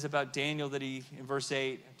 But it says about Daniel that in verse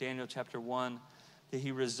 8 of Daniel chapter 1, that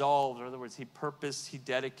he resolved, or in other words, he purposed, he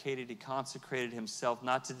dedicated, he consecrated himself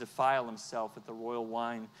not to defile himself with the royal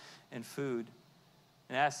wine and food.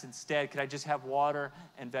 And asked instead, could I just have water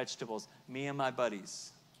and vegetables? Me and my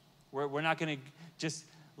buddies. We're not going to just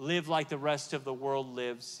live like the rest of the world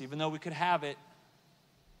lives, even though we could have it.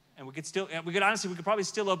 And we could probably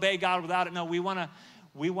still obey God without it. No, we want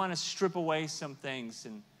to strip away some things,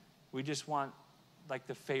 and we just want like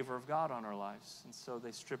the favor of God on our lives. And so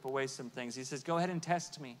they strip away some things. He says, go ahead and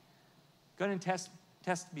test me. Go ahead and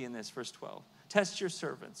test me in this, verse 12. Test your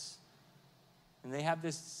servants. And they have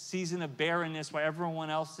this season of barrenness where everyone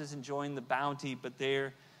else is enjoying the bounty, but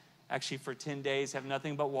they're actually for 10 days have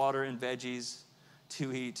nothing but water and veggies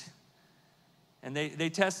to eat. And they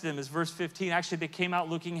tested him, as verse 15. Actually, they came out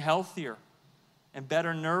looking healthier and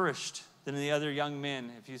better nourished than the other young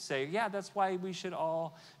men. If you say, yeah, that's why we should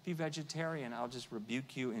all be vegetarian, I'll just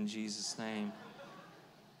rebuke you in Jesus' name.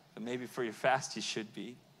 But maybe for your fast you should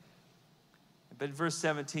be. But verse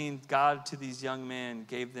 17, God to these young men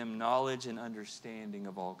gave them knowledge and understanding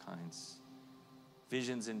of all kinds.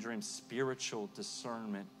 Visions and dreams, spiritual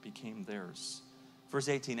discernment became theirs. Verse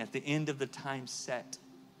 18, at the end of the time set.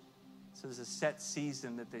 So there's a set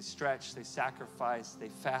season that they stretched, they sacrificed, they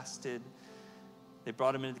fasted. They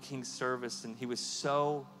brought him into the king's service, and he was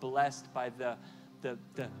so blessed by the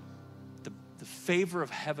favor of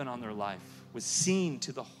heaven on their life was seen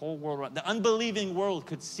to the whole world. The unbelieving world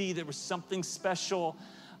could see there was something special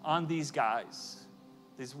on these guys,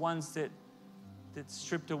 these ones that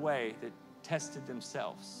stripped away, that tested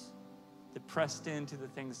themselves, that pressed into the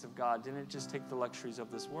things of God, didn't just take the luxuries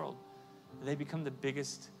of this world. And they become the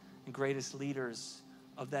biggest and greatest leaders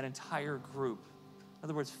of that entire group. In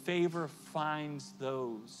other words, favor finds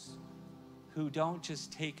those who don't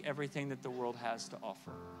just take everything that the world has to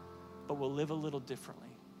offer, but will live a little differently,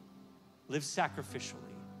 live sacrificially,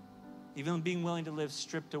 even being willing to live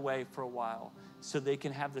stripped away for a while so they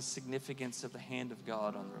can have the significance of the hand of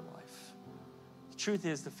God on their life. The truth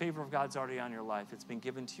is, the favor of God's already on your life. It's been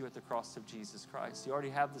given to you at the cross of Jesus Christ. You already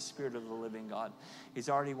have the Spirit of the living God. He's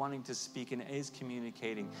already wanting to speak and is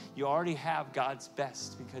communicating. You already have God's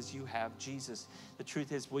best because you have Jesus. The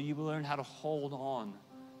truth is, will you learn how to hold on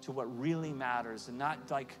to what really matters and not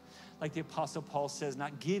like the Apostle Paul says,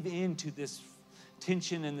 not give in to this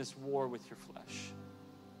tension and this war with your flesh,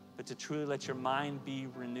 but to truly let your mind be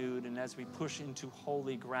renewed. And as we push into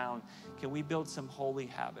holy ground, can we build some holy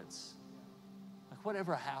habits? Like,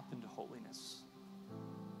 whatever happened to holiness?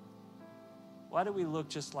 Why do we look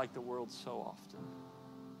just like the world so often?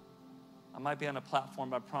 I might be on a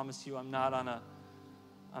platform, but I promise you I'm not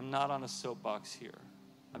on a soapbox here.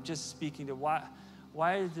 I'm just speaking to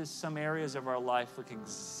why does some areas of our life look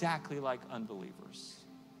exactly like unbelievers?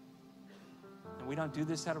 And we don't do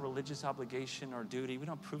this out of religious obligation or duty. We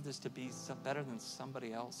don't prove this to be better than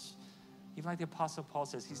somebody else. Even like the Apostle Paul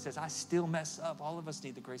says, he says, I still mess up. All of us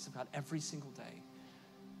need the grace of God every single day.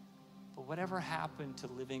 But whatever happened to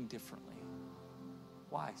living differently?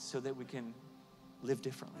 Why? So that we can live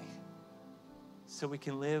differently. So we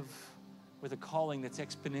can live with a calling that's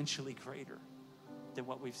exponentially greater than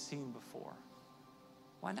what we've seen before.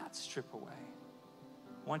 Why not strip away?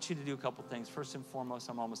 I want you to do a couple things. First and foremost,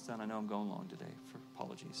 I'm almost done. I know I'm going long today.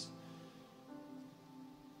 Apologies.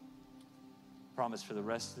 Promise for the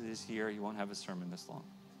rest of this year, you won't have a sermon this long.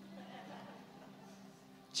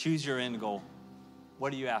 Choose your end goal.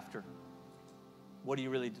 What are you after? What are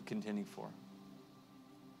you really contending for?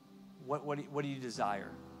 What do you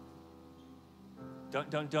desire?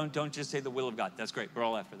 Don't just say the will of God. That's great. We're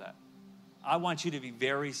all after that. I want you to be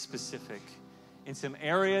very specific in some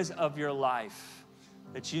areas of your life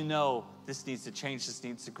that you know this needs to change, this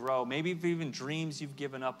needs to grow. Maybe even dreams you've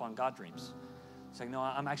given up on. God dreams. It's like, no,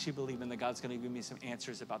 I'm actually believing that God's going to give me some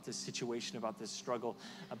answers about this situation, about this struggle,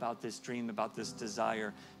 about this dream, about this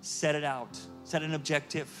desire. Set it out. Set an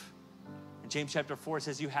objective. And James chapter 4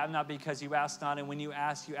 says, you have not because you ask not, and when you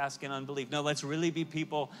ask in unbelief. No, let's really be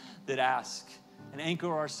people that ask and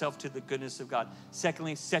anchor ourselves to the goodness of God.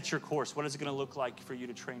 Secondly, set your course. What is it going to look like for you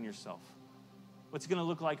to train yourself? What's it going to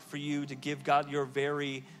look like for you to give God your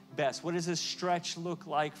very best? What does a stretch look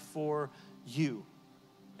like for you?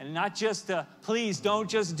 And not just, please don't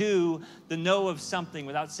just do the no of something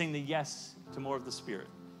without saying the yes to more of the Spirit.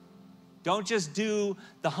 Don't just do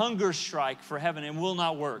the hunger strike for heaven. It will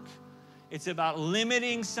not work. It's about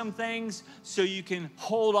limiting some things so you can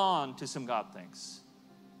hold on to some God things.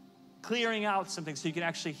 Clearing out something so you can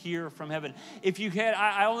actually hear from heaven. If you had,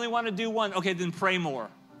 I only want to do one, okay, then pray more.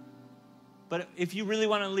 But if you really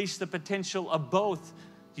want to unleash the potential of both,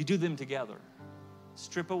 you do them together.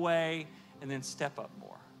 Strip away and then step up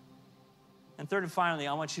more. And third and finally,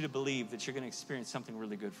 I want you to believe that you're going to experience something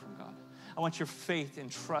really good from God. I want your faith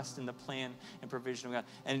and trust in the plan and provision of God.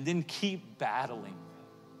 And then keep battling.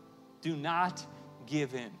 Do not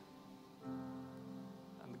give in.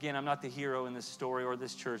 Again, I'm not the hero in this story or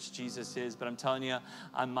this church. Jesus is. But I'm telling you,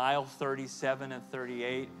 on mile 37 and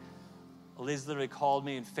 38, Liz literally called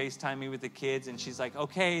me and FaceTimed me with the kids. And she's like,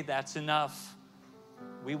 okay, that's enough.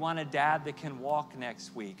 We want a dad that can walk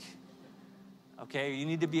next week. Okay, you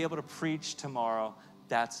need to be able to preach tomorrow.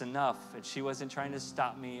 That's enough. And she wasn't trying to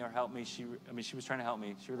stop me or help me. She was trying to help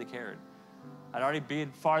me. She really cared. I'd already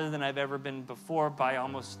been farther than I've ever been before by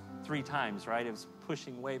almost 3 times, right? It was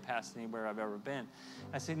pushing way past anywhere I've ever been.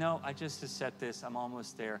 I said, no, I just to set this. I'm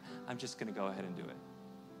almost there. I'm just going to go ahead and do it.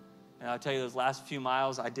 And I'll tell you, those last few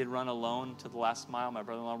miles, I did run alone to the last mile. My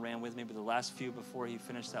brother-in-law ran with me, but the last few before he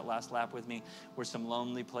finished that last lap with me were some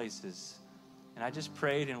lonely places. And I just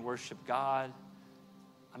prayed and worshiped God.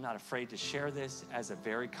 I'm not afraid to share this as a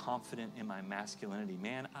very confident in my masculinity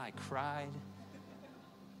man. I cried,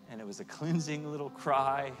 and it was a cleansing little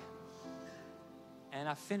cry, and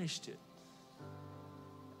I finished it.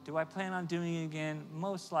 Do I plan on doing it again?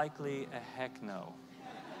 Most likely a heck no.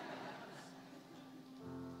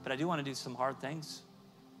 But I do want to do some hard things.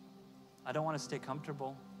 I don't want to stay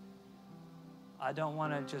comfortable. I don't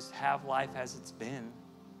want to just have life as it's been.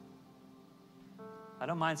 I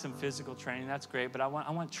don't mind some physical training, that's great, but I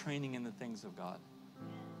want training in the things of God.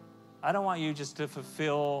 I don't want you just to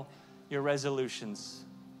fulfill your resolutions.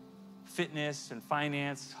 Fitness and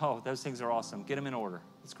finance, those things are awesome. Get them in order.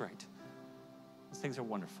 That's great. Those things are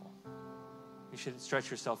wonderful. You should stretch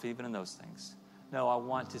yourself even in those things. No, I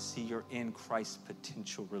want to see your in Christ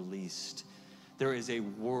potential released. There is a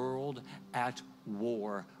world at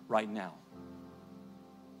war right now.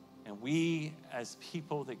 And we, as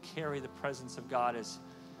people that carry the presence of God, as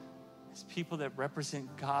people that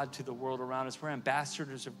represent God to the world around us, we're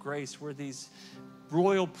ambassadors of grace. We're these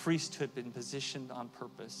royal priesthood been positioned on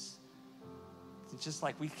purpose. It's just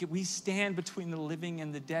like we stand between the living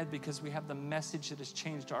and the dead because we have the message that has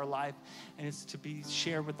changed our life, and it's to be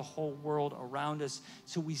shared with the whole world around us.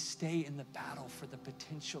 So we stay in the battle for the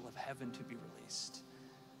potential of heaven to be released.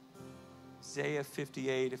 Isaiah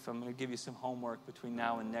 58, if I'm going to give you some homework between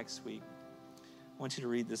now and next week, I want you to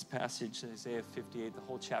read this passage, Isaiah 58. The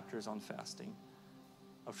whole chapter is on fasting,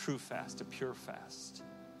 a true fast, a pure fast.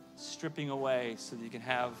 stripping away so that you can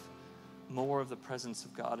have more of the presence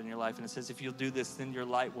of God in your life. And it says, if you'll do this, then your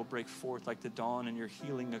light will break forth like the dawn, and your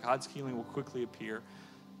healing, God's healing, will quickly appear.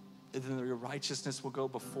 And then your righteousness will go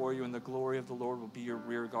before you, and the glory of the Lord will be your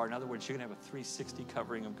rear guard. In other words, you're going to have a 360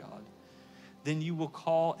 covering of God. Then you will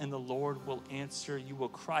call, and the Lord will answer. You will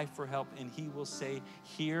cry for help, and he will say,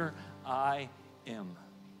 here I am.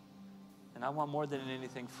 And I want more than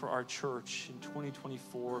anything for our church in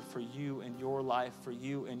 2024, for you and your life, for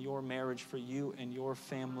you and your marriage, for you and your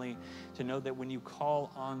family, to know that when you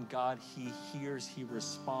call on God, he hears, he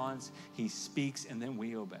responds, he speaks, and then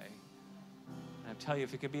we obey. And I tell you,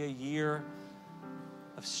 if it could be a year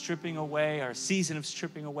of stripping away, or a season of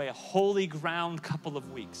stripping away, a holy ground couple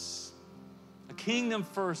of weeks, a kingdom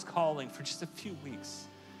first calling for just a few weeks,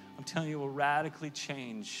 I'm telling you, it will radically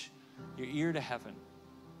change your ear to heaven,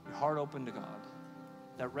 your heart open to God.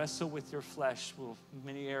 That wrestle with your flesh will, in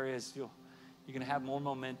many areas, you're going to have more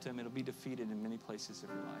momentum. It'll be defeated in many places of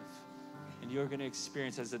your life. And you're going to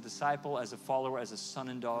experience, as a disciple, as a follower, as a son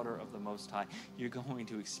and daughter of the Most High, you're going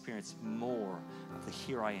to experience more of the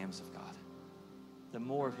here I ams of God. The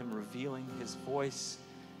more of him revealing his voice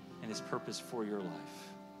and his purpose for your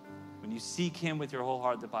life. When you seek him with your whole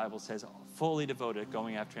heart, the Bible says, fully devoted,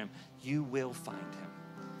 going after him, you will find him.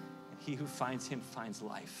 He who finds him finds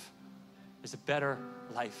life. There's a better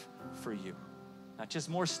life for you. Not just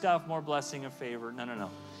more stuff, more blessing and favor. No.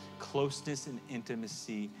 Closeness and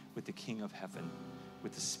intimacy with the King of heaven,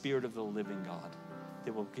 with the Spirit of the living God,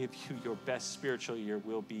 that will give you your best spiritual year,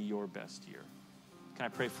 will be your best year. Can I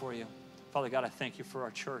pray for you? Father God, I thank you for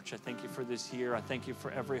our church. I thank you for this year. I thank you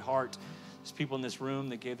for every heart. There's people in this room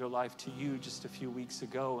that gave their life to you just a few weeks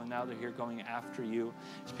ago, and now they're here going after you.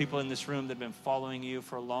 There's people in this room that have been following you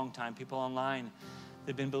for a long time, people online.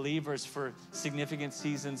 They've been believers for significant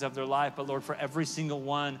seasons of their life. But Lord, for every single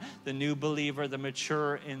one, the new believer, the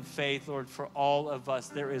mature in faith, Lord, for all of us,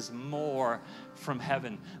 there is more from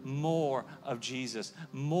heaven, more of Jesus,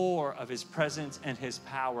 more of his presence and his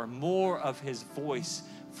power, more of his voice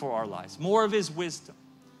for our lives, more of his wisdom,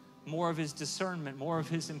 more of his discernment, more of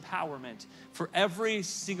his empowerment for every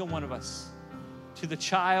single one of us. To the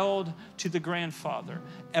child, to the grandfather,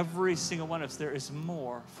 every single one of us, there is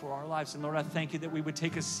more for our lives. And Lord, I thank you that we would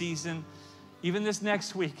take a season, even this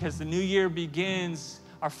next week, as the new year begins.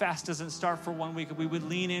 Our fast doesn't start for 1 week. We would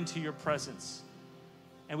lean into your presence.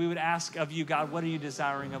 And we would ask of you, God, what are you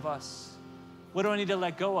desiring of us? What do I need to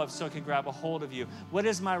let go of so I can grab a hold of you? What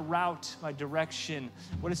is my route, my direction?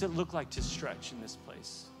 What does it look like to stretch in this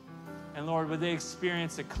place? And Lord, would they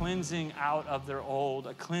experience a cleansing out of their old,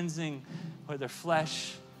 a cleansing of their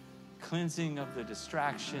flesh, cleansing of the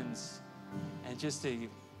distractions, and just a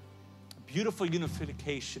beautiful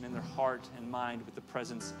unification in their heart and mind with the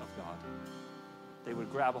presence of God. They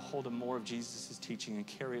would grab a hold of more of Jesus' teaching and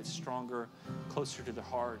carry it stronger, closer to their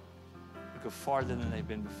heart, and go farther than they've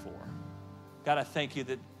been before. God, I thank you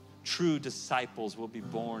that true disciples will be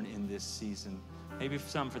born in this season, maybe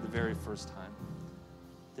some for the very first time.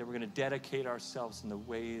 That we're going to dedicate ourselves in the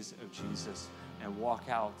ways of Jesus and walk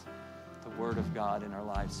out the word of God in our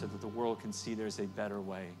lives so that the world can see there's a better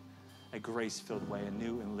way, a grace-filled way, a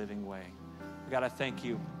new and living way. God, I thank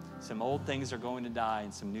you. Some old things are going to die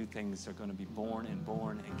and some new things are going to be born and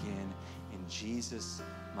born again in Jesus'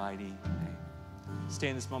 mighty name. Stay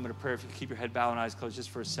in this moment of prayer. If you keep your head bowed and eyes closed just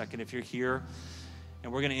for a second. If you're here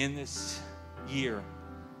and we're going to end this year,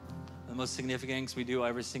 the most significant things we do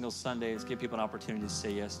every single Sunday is give people an opportunity to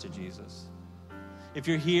say yes to Jesus. If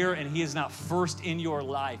you're here and he is not first in your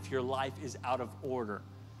life is out of order.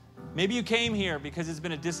 Maybe you came here because it's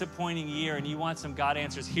been a disappointing year and you want some God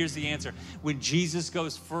answers. Here's the answer. When Jesus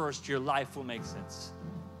goes first, your life will make sense.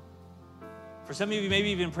 For some of you, maybe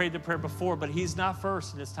you've even prayed the prayer before, but he's not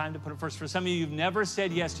first, and it's time to put him first. For some of you, you've never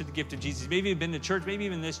said yes to the gift of Jesus. Maybe you've been to church, maybe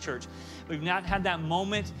even this church, but you've not had that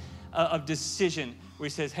moment of decision where he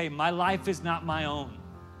says, hey, my life is not my own.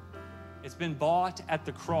 It's been bought at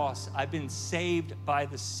the cross. I've been saved by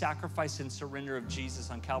the sacrifice and surrender of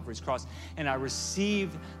Jesus on Calvary's cross. And I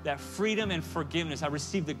received that freedom and forgiveness. I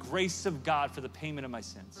received the grace of God for the payment of my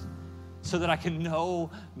sins so that I can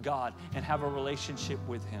know God and have a relationship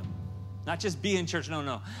with him. Not just be in church.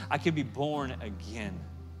 No. I can be born again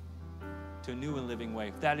to a new and living way.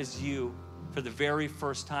 If that is you for the very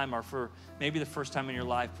first time, or for maybe the first time in your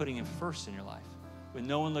life, putting him first in your life, with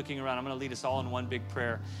no one looking around, I'm going to lead us all in one big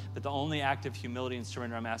prayer. But the only act of humility and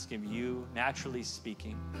surrender I'm asking of you, naturally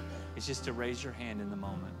speaking, is just to raise your hand in the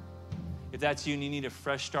moment. If that's you and you need a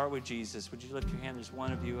fresh start with Jesus, would you lift your hand? There's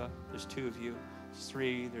one of you up. There's two of you. There's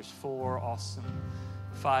three. There's four. Awesome.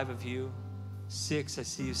 5 of you. 6. I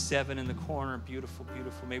see you. 7 in the corner. Beautiful,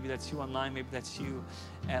 beautiful. Maybe that's you online. Maybe that's you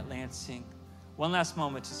at Lansing. One last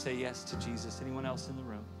moment to say yes to Jesus. Anyone else in the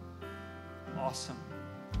room? Awesome.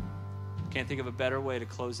 Can't think of a better way to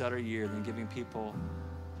close out our year than giving people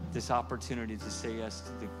this opportunity to say yes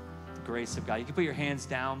to the grace of God. You can put your hands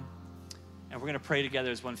down, and we're going to pray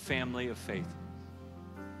together as one family of faith.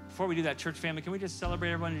 Before we do that, church family, can we just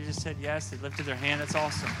celebrate everyone who just said yes? They lifted their hand. That's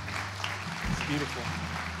awesome. It's beautiful.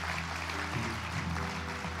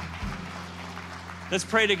 Let's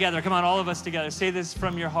pray together. Come on, all of us together. Say this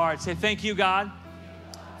from your heart. Say, thank you, God,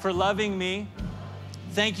 for loving me.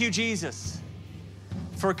 Thank you, Jesus,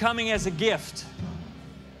 for coming as a gift,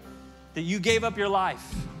 that you gave up your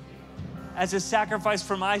life as a sacrifice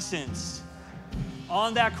for my sins.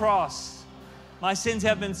 On that cross, my sins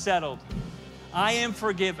have been settled. I am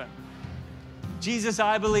forgiven. Jesus,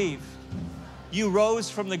 I believe you rose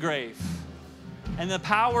from the grave, and the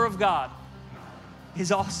power of God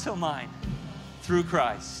is also mine through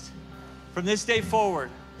Christ. From this day forward,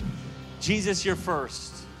 Jesus, you're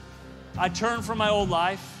first. I turn from my old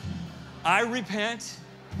life. I repent,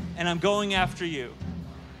 and I'm going after you.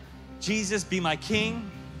 Jesus, be my King,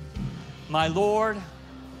 my Lord,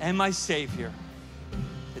 and my Savior.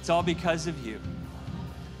 It's all because of you.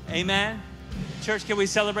 Amen. Church, can we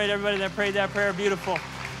celebrate everybody that prayed that prayer? Beautiful.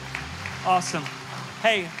 Awesome.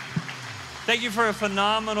 Hey, thank you for a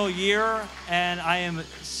phenomenal year, and I am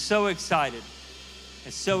so excited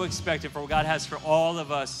and so expectant for what God has for all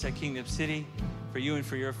of us at Kingdom City, for you and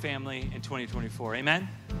for your family in 2024. Amen?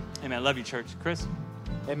 Amen. Love you, church. Chris?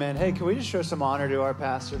 Amen. Hey, can we just show some honor to our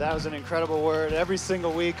pastor? That was an incredible word. Every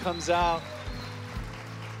single week comes out,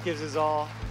 gives his all.